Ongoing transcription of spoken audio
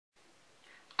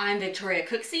I'm Victoria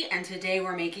Cooksey, and today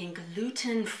we're making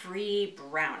gluten-free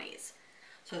brownies.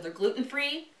 So they're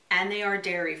gluten-free and they are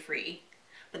dairy-free,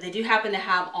 but they do happen to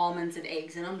have almonds and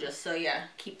eggs in them, just so you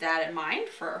keep that in mind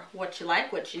for what you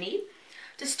like, what you need.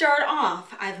 To start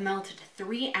off, I've melted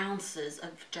 3 ounces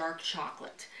of dark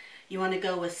chocolate. You want to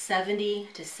go with 70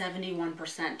 to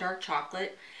 71% dark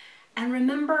chocolate. And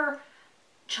remember,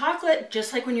 chocolate,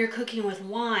 just like when you're cooking with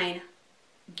wine,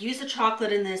 use a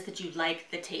chocolate in this that you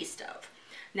like the taste of.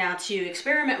 Now, to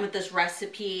experiment with this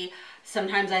recipe,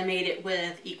 sometimes I made it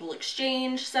with Equal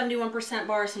Exchange 71%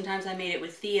 bar, sometimes I made it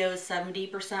with Theo's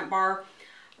 70% bar.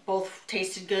 Both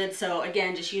tasted good, so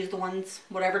again, just use the ones,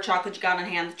 whatever chocolate you got on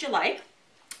hand that you like.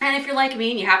 And if you're like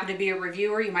me and you happen to be a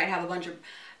reviewer, you might have a bunch of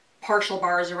partial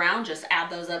bars around, just add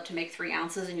those up to make 3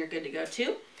 ounces and you're good to go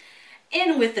too.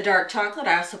 In with the dark chocolate,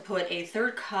 I also put a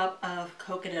 1/3 cup of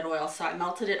coconut oil, so I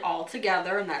melted it all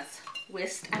together, and that's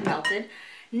whisked and melted.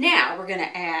 Now we're going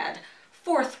to add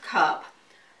 1/4 cup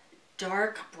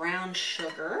dark brown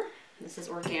sugar. This is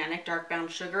organic dark brown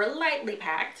sugar, lightly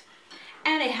packed.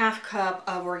 And a 1/2 cup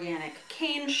of organic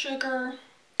cane sugar.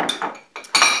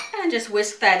 And just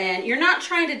whisk that in. You're not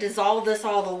trying to dissolve this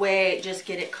all the way, just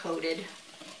get it coated.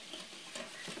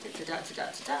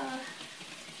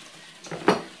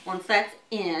 Once that's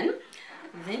in,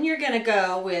 then you're going to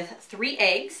go with 3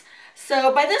 eggs.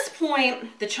 So by this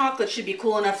point, the chocolate should be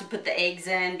cool enough to put the eggs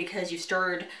in because you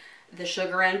stirred the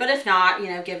sugar in. But if not,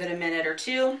 give it a minute or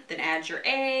two. Then add your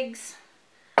eggs.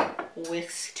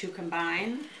 Whisk to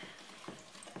combine.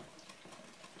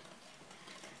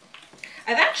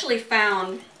 I've actually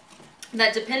found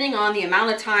that depending on the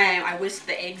amount of time I whisk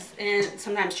the eggs in, it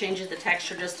sometimes changes the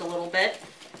texture just a little bit.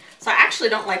 So I actually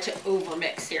don't like to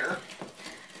overmix here.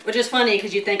 Which is funny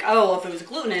because you think, oh, if it was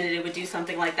gluten in it, it would do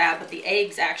something like that, but the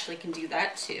eggs actually can do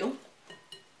that too.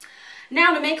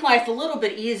 Now, to make life a little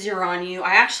bit easier on you,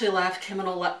 I actually left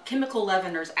chemical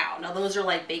leaveners out. Now, those are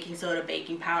like baking soda,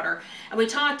 baking powder. And we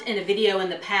talked in a video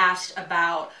in the past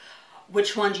about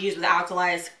which ones you use with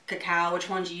alkalized cacao, which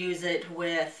ones you use it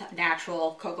with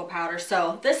natural cocoa powder.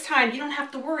 So this time, you don't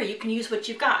have to worry. You can use what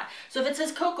you've got. So if it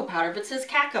says cocoa powder, if it says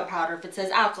cacao powder, if it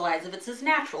says alkalized, if it says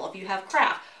natural, if you have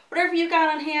craft, whatever you got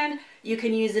on hand, you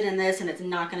can use it in this and it's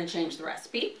not going to change the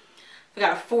recipe. We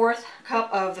got a 1/4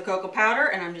 cup of the cocoa powder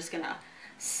and I'm just going to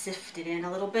sift it in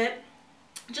a little bit.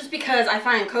 Just because I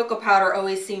find cocoa powder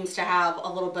always seems to have a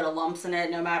little bit of lumps in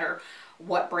it no matter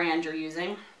what brand you're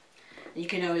using. You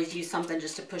can always use something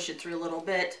just to push it through a little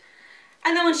bit.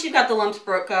 And then once you've got the lumps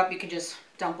broke up, you can just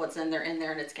dump what's in there and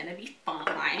it's going to be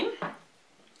fine.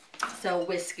 So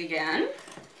whisk again.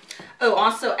 Oh,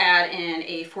 also add in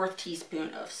a 1/4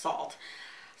 teaspoon of salt.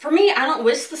 For me, I don't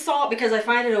whisk the salt because I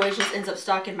find it always just ends up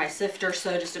stuck in my sifter,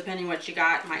 so just depending what you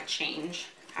got, it might change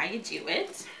how you do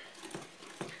it.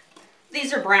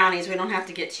 These are brownies. We don't have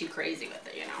to get too crazy with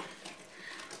it,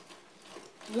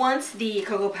 Once the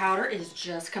cocoa powder is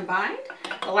just combined,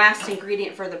 the last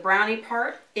ingredient for the brownie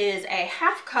part is a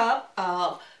 1/2 cup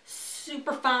of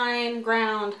super fine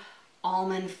ground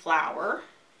almond flour.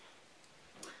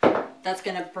 That's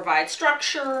going to provide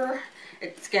structure.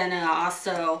 It's going to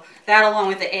also, that along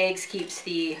with the eggs keeps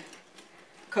the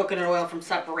coconut oil from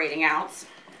separating out.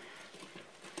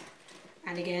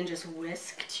 And again, just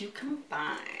whisk to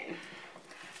combine.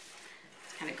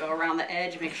 Just kind of go around the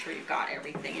edge, make sure you've got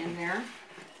everything in there.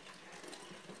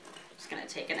 Just going to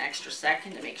take an extra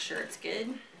second to make sure it's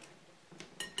good.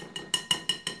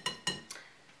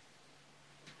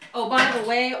 Oh, by the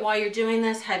way, while you're doing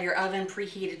this, have your oven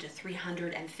preheated to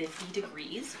 350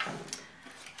 degrees.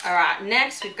 All right,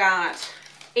 next we've got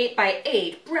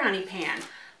 8x8 brownie pan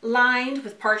lined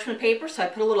with parchment paper. So I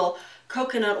put a little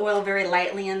coconut oil very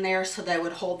lightly in there so that it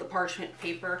would hold the parchment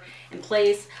paper in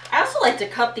place. I also like to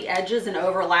cut the edges and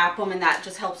overlap them, and that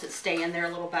just helps it stay in there a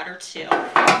little better too.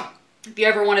 If you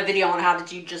ever want a video on how to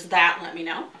do just that, let me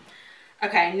know.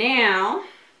 Okay, now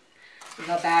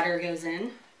the batter goes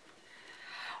in.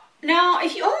 Now,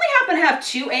 if you only happen to have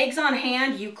 2 eggs on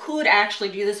hand, you could actually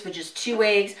do this with just 2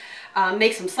 eggs.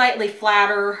 Makes them slightly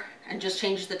flatter and just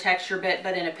changes the texture a bit,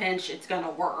 but in a pinch, it's going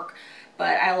to work.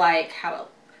 But I like how it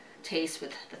tastes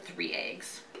with the 3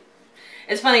 eggs.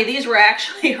 It's funny, these were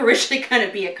actually originally going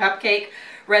to be a cupcake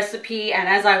recipe, and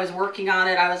as I was working on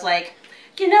it, I was like,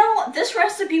 this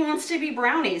recipe wants to be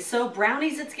brownies, so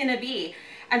brownies it's going to be.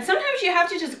 And sometimes you have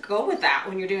to just go with that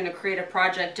when you're doing a creative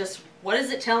project. Just what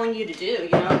is it telling you to do,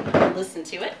 listen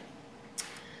to it.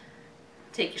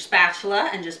 Take your spatula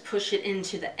and just push it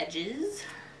into the edges.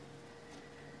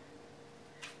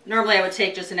 Normally I would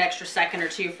take just an extra second or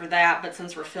 2 for that, but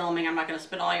since we're filming, I'm not going to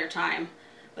spend all your time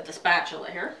with the spatula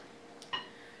here.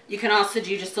 You can also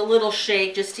do just a little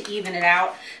shake just to even it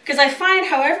out. Because I find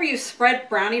however you spread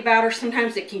brownie batter,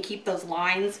 sometimes it can keep those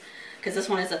lines. Because this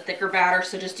one is a thicker batter,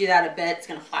 so just do that a bit. It's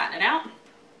going to flatten it out.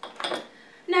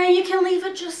 Now you can leave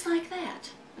it just like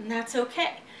that, and that's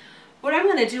okay. What I'm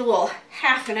going to do a little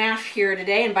half and half here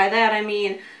today, and by that I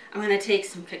mean I'm going to take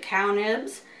some cacao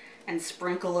nibs and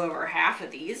sprinkle over half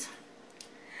of these.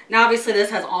 Now obviously this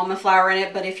has almond flour in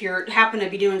it, but if you happen to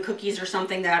be doing cookies or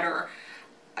something that are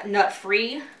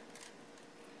nut-free,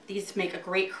 these make a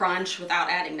great crunch without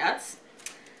adding nuts.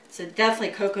 So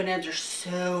definitely cocoa nibs are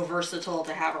so versatile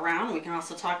to have around. We can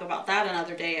also talk about that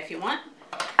another day if you want.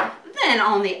 Then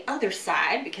on the other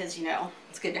side, because you know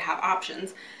it's good to have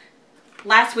options,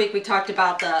 last week we talked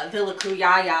about the Villa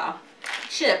Kuyaya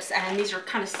chips, and these are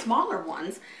kind of smaller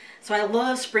ones. So I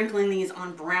love sprinkling these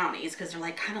on brownies because they're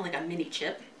like kind of like a mini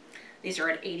chip. These are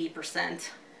at 80%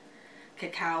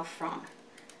 cacao from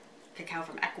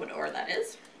Ecuador, that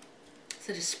is.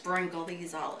 So just sprinkle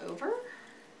these all over.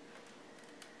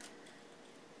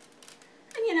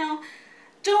 And you know,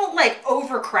 don't like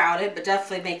overcrowd it, but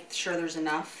definitely make sure there's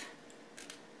enough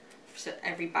so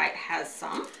every bite has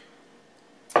some.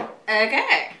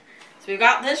 Okay, so we've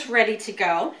got this ready to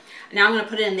go. Now I'm going to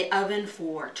put it in the oven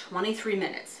for 23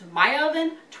 minutes. My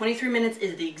oven, 23 minutes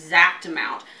is the exact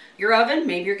amount. Your oven,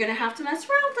 maybe you're going to have to mess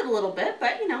around with it a little bit,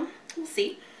 but you know, we'll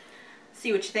see.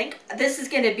 See what you think. This is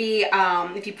going to be,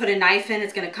 if you put a knife in,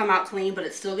 it's going to come out clean, but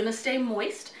it's still going to stay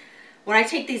moist. When I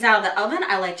take these out of the oven,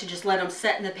 I like to just let them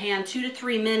set in the pan 2 to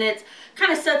 3 minutes.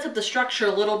 Kind of sets up the structure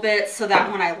a little bit so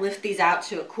that when I lift these out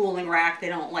to a cooling rack, they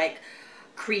don't like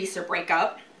crease or break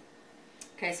up.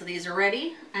 Okay, so these are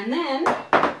ready. And then,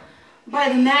 by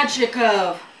the magic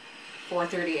of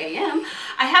 4:30 a.m.,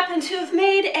 I happen to have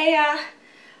made a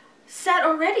set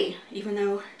already, even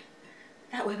though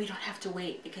that way we don't have to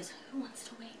wait, because who wants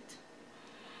to wait?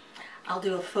 I'll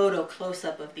do a photo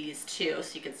close-up of these too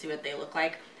so you can see what they look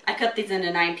like. I cut these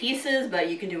into 9 pieces, but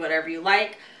you can do whatever you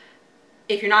like.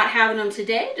 If you're not having them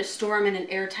today, just store them in an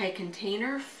airtight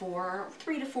container for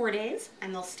 3 to 4 days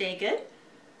and they'll stay good.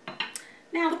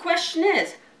 Now the question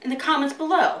is, in the comments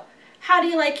below, how do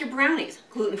you like your brownies?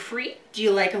 Gluten-free? Do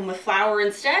you like them with flour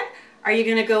instead? Are you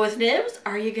going to go with nibs?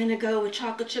 Are you going to go with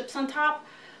chocolate chips on top?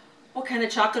 What kind of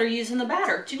chocolate are you using in the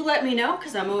batter? Do let me know,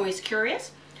 because I'm always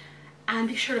curious. And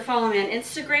be sure to follow me on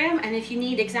Instagram, and if you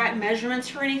need exact measurements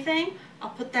for anything, I'll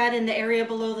put that in the area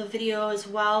below the video as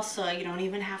well, so you don't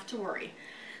even have to worry.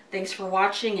 Thanks for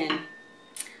watching, and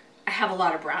I have a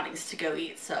lot of brownies to go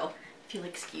eat, so if you'll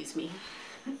excuse me.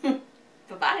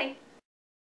 Bye-bye.